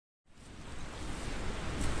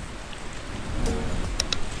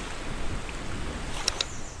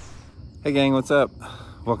Hey gang, what's up?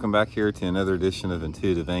 Welcome back here to another edition of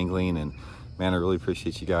Intuitive Angling, and man, I really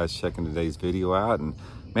appreciate you guys checking today's video out. And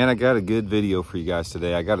man, I got a good video for you guys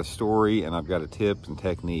today. I got a story and I've got a tip and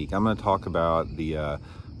technique. I'm going to talk about the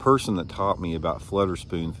person that taught me about flutter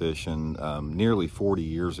spoon fishing nearly 40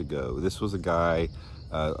 years ago. This was a guy,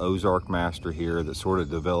 Ozark master here, that sort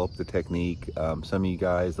of developed the technique. Some of you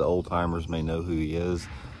guys, the old timers, may know who he is,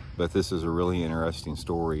 but this is a really interesting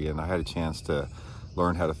story, and I had a chance to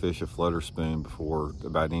learn how to fish a flutter spoon before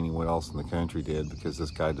about anyone else in the country did, because this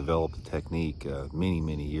guy developed the technique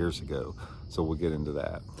many years ago. So we'll get into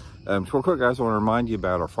that. Real quick guys, I want to remind you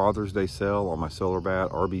about our Father's Day sale on my Solar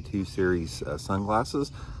Bat RB2 series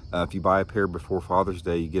sunglasses. If you buy a pair before Father's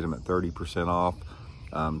Day, you get them at 30% off.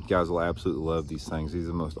 You guys will absolutely love these things. These are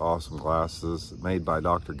the most awesome glasses made by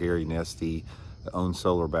Dr. Gary Nesty, that owns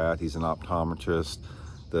Solar Bat. He's an optometrist.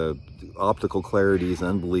 The optical clarity is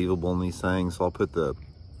unbelievable in these things. So I'll put the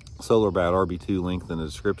Solar Bat RB2 link in the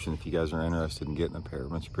description if you guys are interested in getting a pair.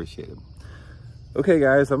 Much appreciated. Okay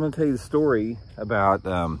guys, I'm going to tell you the story about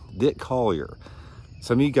Dick Collier.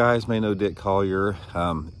 Some of you guys may know Dick Collier.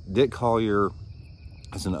 Dick Collier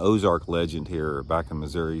is an Ozark legend here back in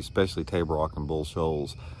Missouri, especially Table Rock and Bull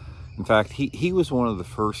Shoals. In fact, he was one of the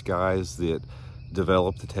first guys that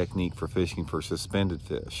developed the technique for fishing for suspended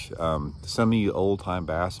fish. Some of you old-time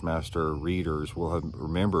Bassmaster readers will have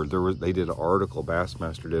remembered they did an article,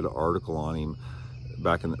 Bassmaster did an article on him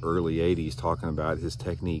back in the early 80s talking about his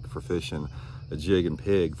technique for fishing a jig and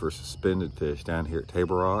pig for suspended fish down here at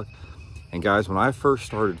Table Rock. And guys, when I first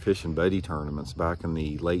started fishing buddy tournaments back in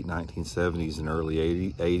the late 1970s and early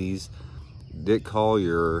 80s, Dick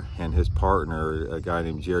Collier and his partner, a guy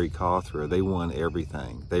named Jerry Cawthra, they won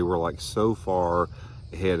everything. They were like so far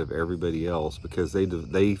ahead of everybody else because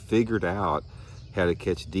they figured out how to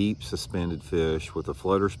catch deep suspended fish with a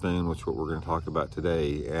flutter spoon, which is what we're going to talk about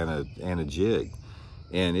today, and a jig.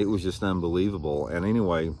 And it was just unbelievable. And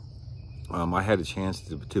anyway, I had a chance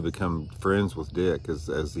to become friends with Dick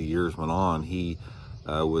as the years went on. He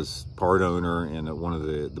was part owner in one of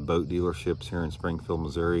the boat dealerships here in Springfield,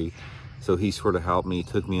 Missouri. So he sort of helped me,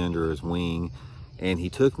 took me under his wing, and he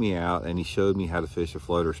took me out and he showed me how to fish a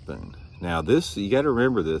flutter spoon. Now this, you got to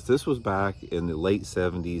remember this was back in the late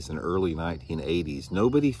 70s and early 1980s.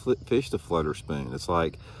 Nobody fished a flutter spoon. It's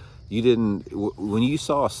like you didn't, when you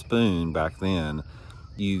saw a spoon back then,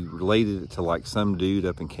 you related it to like some dude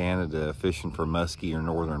up in Canada fishing for muskie or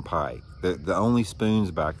northern pike. The only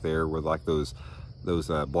spoons back there were like those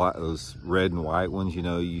red and white ones, you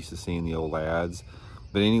know, you used to see in the old ads.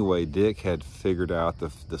 But anyway, Dick had figured out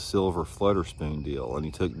the silver flutter spoon deal, and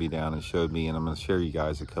he took me down and showed me, and I'm going to share you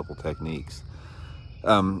guys a couple techniques.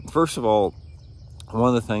 First of all,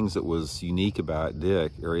 one of the things that was unique about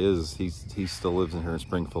Dick, or he still lives in here in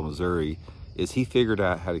Springfield, Missouri, is he figured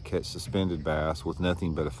out how to catch suspended bass with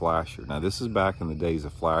nothing but a flasher. Now this is back in the days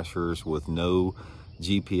of flashers with no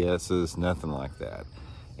GPSs, nothing like that.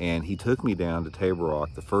 And he took me down to Table Rock.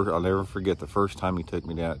 I'll never forget the first time he took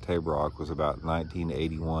me down at Table Rock was about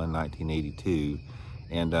 1981, 1982.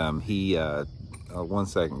 And one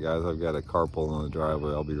second guys, I've got a car pulling in the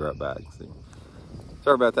driveway. I'll be right back. See.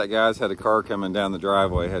 Sorry about that guys, had a car coming down the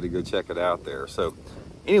driveway. Had to go check it out there. So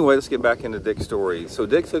anyway, let's get back into Dick's story. So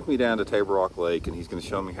Dick took me down to Table Rock Lake, and he's gonna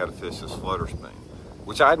show me how to fish this flutter spoon,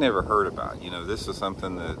 which I'd never heard about. You know, this is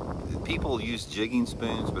something that people use jigging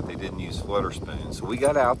spoons, but they didn't use flutter spoons. So we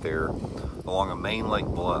got out there along a main lake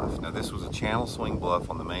bluff. Now this was a channel swing bluff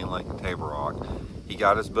on the main lake in Table Rock. He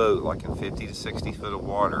got his boat like in 50 to 60 foot of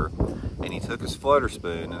water, and he took his flutter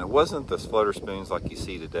spoon, and it wasn't the flutter spoons like you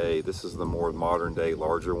see today. This is the more modern day,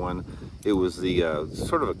 larger one. It was the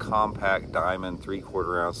sort of a compact diamond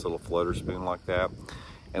 3/4 ounce little flutter spoon like that.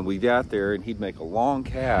 And we got there, and he'd make a long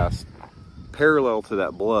cast parallel to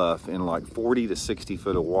that bluff in like 40 to 60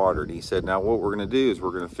 foot of water. And he said, now what we're going to do is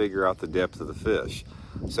we're going to figure out the depth of the fish.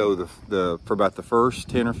 So for about the first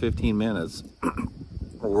 10 or 15 minutes,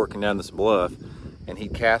 we're working down this bluff, and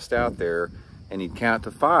he'd cast out there and he'd count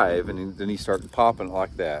to 5, and then he started popping it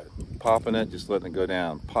like that, popping it, just letting it go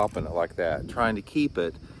down, popping it like that, trying to keep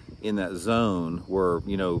it in that zone where,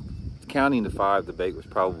 you know, counting to 5, the bait was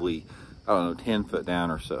probably, I don't know, 10 foot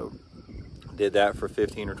down or so. Did that for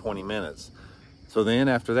 15 or 20 minutes. So then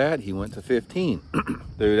after that, he went to 15.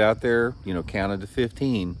 Threw it out there, you know, counted to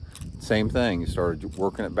 15. Same thing, he started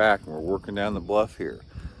working it back, and we're working down the bluff here.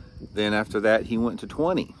 Then after that, he went to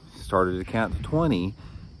 20. Started to count to 20,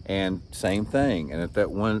 and same thing. And at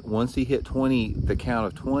that once he hit 20, the count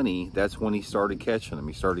of 20, that's when he started catching them.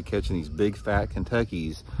 He started catching these big fat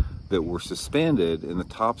Kentuckies that were suspended in the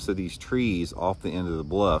tops of these trees off the end of the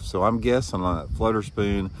bluff. So I'm guessing on that flutter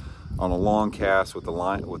spoon, on a long cast with the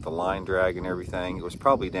line drag and everything. It was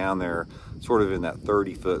probably down there sort of in that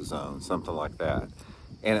 30-foot zone, something like that.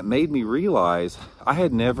 And it made me realize I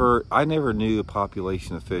never knew a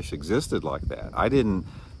population of fish existed like that.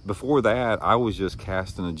 Before that, I was just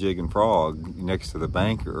casting a jig and frog next to the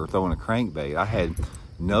bank or throwing a crankbait. I had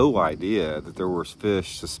no idea that there was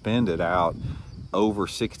fish suspended out over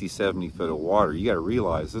 60, 70 foot of water. You got to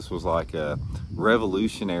realize this was like a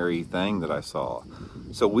revolutionary thing that I saw.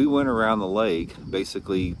 So we went around the lake,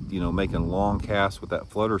 basically, making long casts with that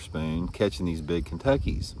flutter spoon, catching these big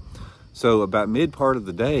Kentuckies. So about mid part of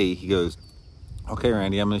the day, he goes, "Okay,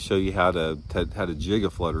 Randy, I'm going to show you how to jig a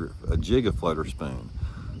flutter spoon."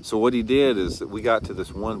 So what he did is that we got to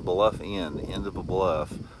this one bluff end, the end of a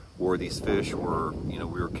bluff, where these fish were, we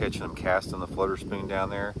were catching them casting the flutter spoon down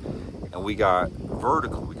there, and we got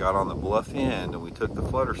vertical. We got on the bluff end and we took the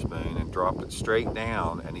flutter spoon and dropped it straight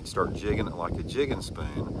down, and he'd start jigging it like a jigging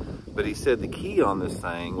spoon. But he said the key on this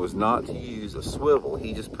thing was not to use a swivel.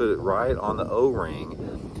 He just put it right on the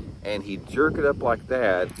O-ring, and he'd jerk it up like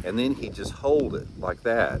that, and then he'd just hold it like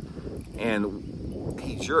that. And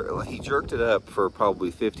he jerked it up for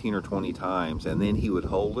probably 15 or 20 times, and then he would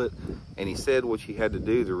hold it. And he said what you had to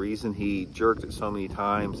do, the reason he jerked it so many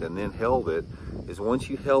times and then held it, is once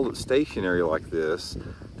you held it stationary like this,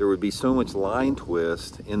 there would be so much line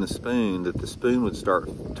twist in the spoon that the spoon would start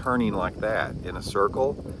turning like that in a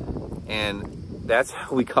circle. And that's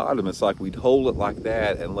how we caught him. It's like we'd hold it like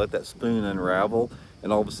that and let that spoon unravel,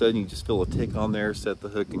 and all of a sudden you just feel a tick on there, set the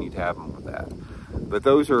hook, and you'd have them with that. But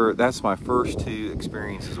that's my first two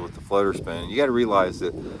experiences with the flutter spoon. You got to realize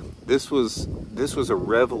that this was a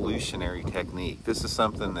revolutionary technique. This is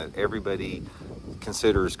something that everybody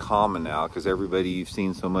considers common now, because you've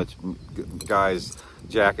seen so much guys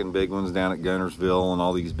jacking big ones down at Gunnersville and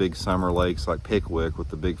all these big summer lakes like Pickwick with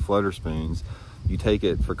the big flutter spoons. You take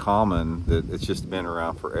it for common that it's just been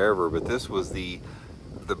around forever, but this was the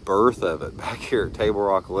birth of it back here at Table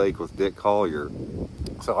Rock Lake with Dick Collier.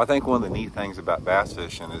 So I think one of the neat things about bass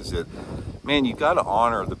fishing is that, man, you've got to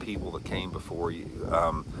honor the people that came before you.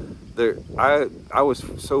 I was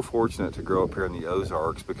so fortunate to grow up here in the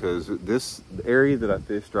Ozarks, because this area that I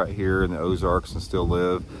fished right here in the Ozarks and still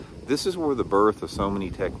live, this is where the birth of so many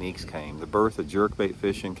techniques came. The birth of jerkbait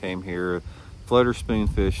fishing came here, flutter spoon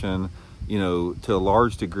fishing, to a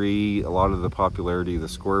large degree, a lot of the popularity of the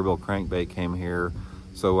square bill crankbait came here.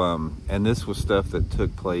 So, and this was stuff that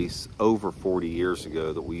took place over 40 years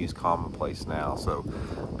ago that we use commonplace now. So,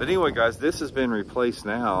 but anyway, guys, this has been replaced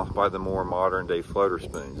now by the more modern day flutter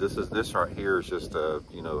spoons. This right here is just a,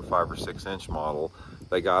 5 or 6 inch model.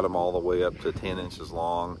 They got them all the way up to 10 inches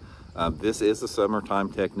long. This is a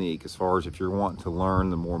summertime technique. As far as if you're wanting to learn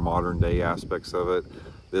the more modern day aspects of it,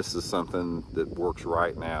 this is something that works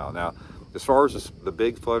right now. Now, as far as the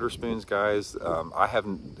big flutter spoons, guys, I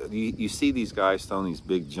haven't, you see these guys throwing these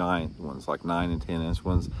big giant ones, like 9 and 10 inch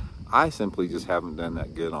ones. I simply just haven't done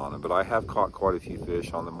that good on them, but I have caught quite a few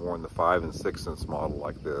fish on the 5 and 6 inch model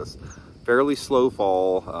like this. Fairly slow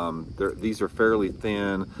fall. These are fairly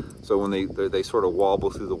thin, so when they sort of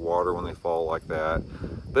wobble through the water when they fall like that.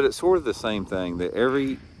 But it's sort of the same thing, that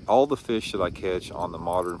all the fish that I catch on the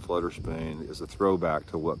modern flutter spoon is a throwback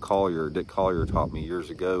to what Dick Collier taught me years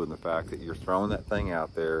ago, and the fact that you're throwing that thing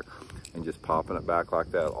out there and just popping it back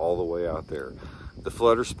like that all the way out there. The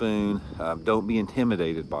flutter spoon, don't be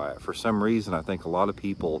intimidated by it. For some reason, I think a lot of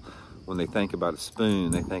people, when they think about a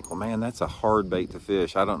spoon, they think, well, man, that's a hard bait to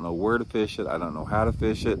fish. I don't know where to fish it. I don't know how to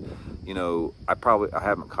fish it. I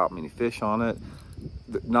haven't caught many fish on it.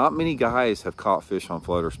 Not many guys have caught fish on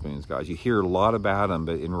flutter spoons, guys. You hear a lot about them,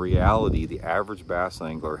 but in reality, the average bass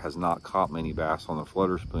angler has not caught many bass on the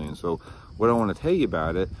flutter spoon. So what I want to tell you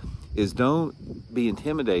about it is, don't be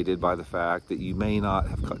intimidated by the fact that you may not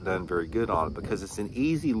have done very good on it, because it's an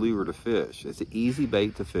easy lure to fish. It's an easy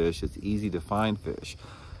bait to fish. It's easy to find fish.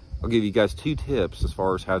 I'll give you guys 2 tips as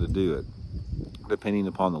far as how to do it, depending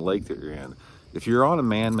upon the lake that you're in. If you're on a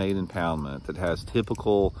man-made impoundment that has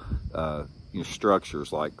typical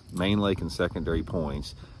structures like main lake and secondary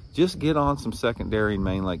points, just get on some secondary and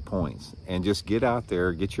main lake points and just get out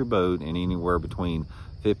there, get your boat in anywhere between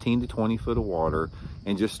 15 to 20 foot of water,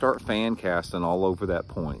 and just start fan casting all over that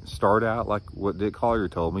point. Start out like what Dick Collier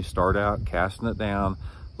told me. Start out casting it down,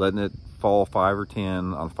 letting it fall 5 or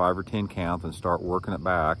 10 on 5 or 10 count, and start working it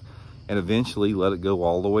back, and eventually let it go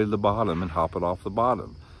all the way to the bottom and hop it off the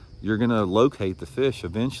bottom. You're going to locate the fish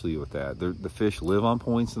eventually with that. The fish live on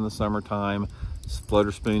points in the summertime.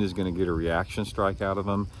 Flutter spoon is going to get a reaction strike out of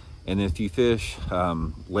them. And if you fish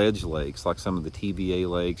ledge lakes, like some of the TVA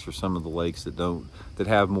lakes, or some of the lakes that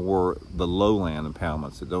have more the lowland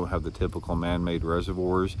impoundments, that don't have the typical man-made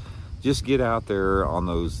reservoirs, just get out there on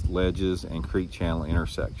those ledges and creek channel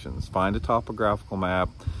intersections. Find a topographical map,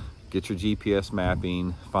 get your GPS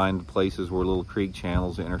mapping, find places where little creek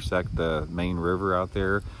channels intersect the main river out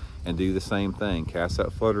there, and do the same thing. Cast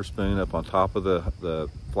that flutter spoon up on top of the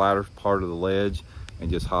flatter part of the ledge and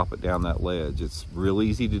just hop it down that ledge. It's real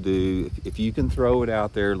easy to do. If you can throw it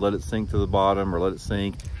out there, let it sink to the bottom or let it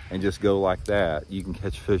sink and just go like that, you can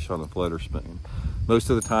catch fish on the flutter spoon. Most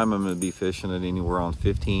of the time I'm going to be fishing at anywhere on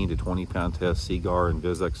 15 to 20 pound test Seagar and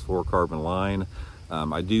Vizex fluorocarbon line.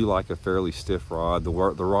 I do like a fairly stiff rod. The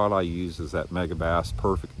rod I use is that Megabass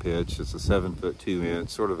Perfect Pitch. It's a 7 foot 2 inch,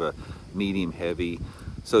 sort of a medium heavy.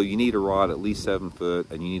 So you need a rod at least 7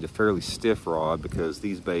 foot, and you need a fairly stiff rod because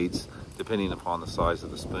these baits, depending upon the size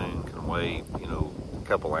of the spoon, can weigh, you know, a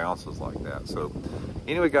couple ounces like that. So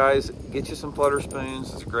anyway, guys, get you some flutter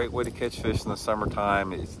spoons. It's a great way to catch fish in the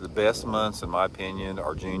summertime. It's the best months, in my opinion,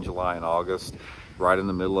 are June, July, and August. Right in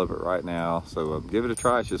the middle of it right now. So give it a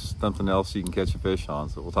try. It's just something else you can catch a fish on.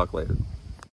 So we'll talk later.